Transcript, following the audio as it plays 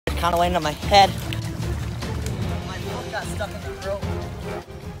kind of landed on my head. My foot got stuck in the rope.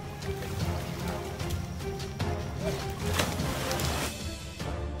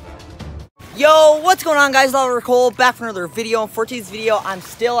 Yo, what's going on, guys? Oliver Cole back for another video. For today's video, I'm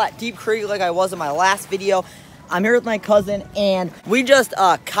still at Deep Creek like I was in my last video. I'm here with my cousin, and we just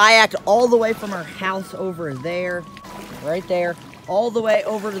kayaked all the way from our house over there, right there, all the way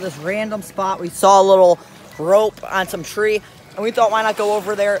over to this random spot. We saw a little rope on some tree, and we thought, why not go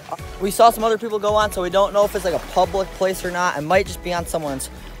over there? We saw some other people go on, so we don't know if it's like a public place or not. It might just be on someone's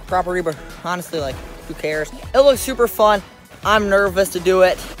property, but honestly, like, who cares? It looks super fun. I'm nervous to do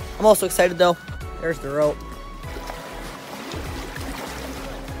it. I'm also excited though. There's the rope.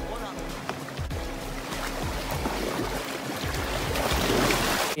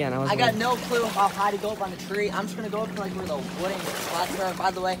 Yeah, I got no clue how high to go up on the tree. I'm just gonna go up to like where the wooden spots are. By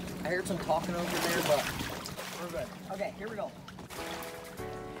the way, I heard some talking over there, but we're good. Okay, here we go.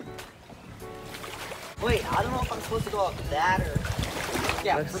 Wait, I don't know if I'm supposed to go up that or...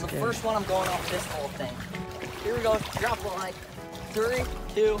 Yeah, That's for the scary. first one, I'm going off this whole thing. Here we go. Drop the line. 3,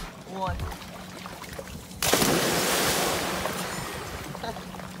 2, 1.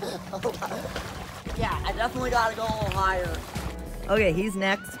 Yeah, I definitely gotta go a little higher. Okay, he's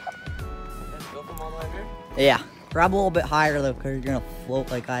next. Let's go from all the way here. Yeah, grab a little bit higher though, because you're gonna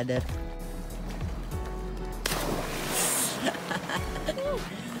float like I did.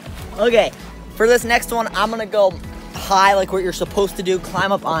 Okay, for this next one, I'm gonna go high like what you're supposed to do.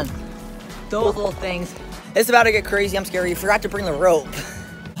 Climb up on those little things. It's about to get crazy. I'm scared. You forgot to bring the rope.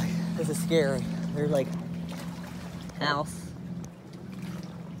 This is scary. There's like house.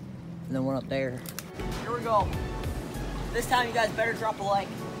 And then one up there. Here we go. This time you guys better drop a like.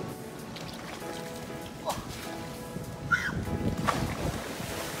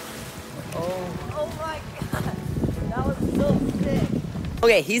 Oh my god. That was so sick.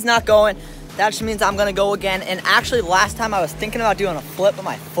 Okay, he's not going. That just means I'm gonna go again. And actually last time I was thinking about doing a flip, but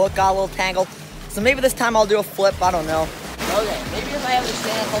my foot got a little tangled. So maybe this time I'll do a flip, I don't know. Okay, maybe if I have the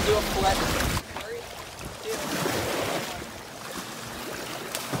chance, I'll do a flip. 3,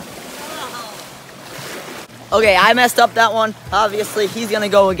 2. Okay, I messed up that one. Obviously, he's gonna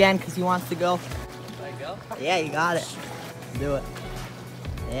go again because he wants to go. Let it go? Yeah, you got it. Do it.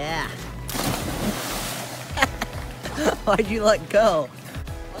 Yeah. Why'd you let go?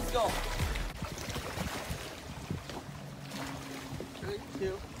 Let's go. 3,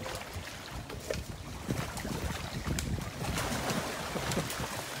 2.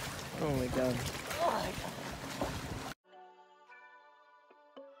 Oh my god.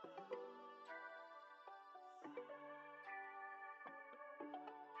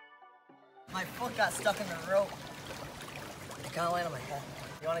 My foot got stuck in the rope. I kind of landed on my head.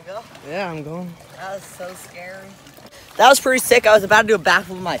 You want to go? Yeah, I'm going. That was so scary. That was pretty sick. I was about to do a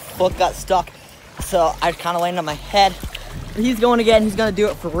backflip, but my foot got stuck. So I kind of landed on my head. But he's going again. He's going to do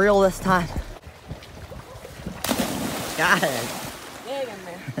it for real this time. Got it. Get in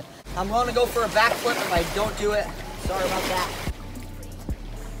there. I'm going to go for a backflip if I don't do it. Sorry about that.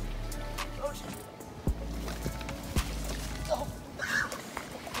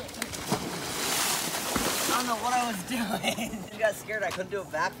 I don't know what I was doing. I got scared I couldn't do a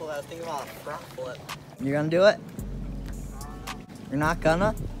backflip. I was thinking about a front flip. You're gonna do it? You're not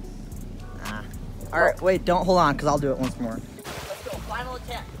gonna? Nah. Alright, wait, don't hold on, because I'll do it once more. Let's go, final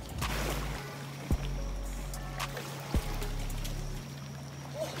attempt.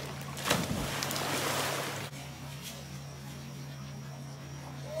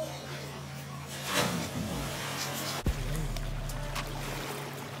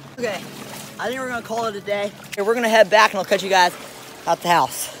 Okay, I think we're gonna call it a day. Okay, we're gonna head back and I'll catch you guys at the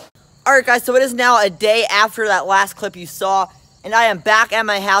house. All right, guys, so it is now a day after that last clip you saw, and I am back at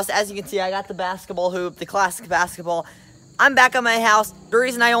my house. As you can see, I got the basketball hoop, the classic basketball. I'm back at my house. The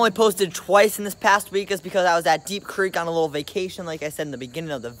reason I only posted twice in this past week is because I was at Deep Creek on a little vacation, like I said in the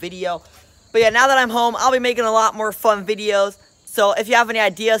beginning of the video. But yeah, now that I'm home, I'll be making a lot more fun videos. So if you have any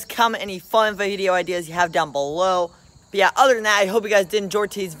ideas, comment any fun video ideas you have down below. But yeah, other than that, I hope you guys did enjoy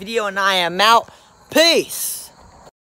today's video, and I am out. Peace!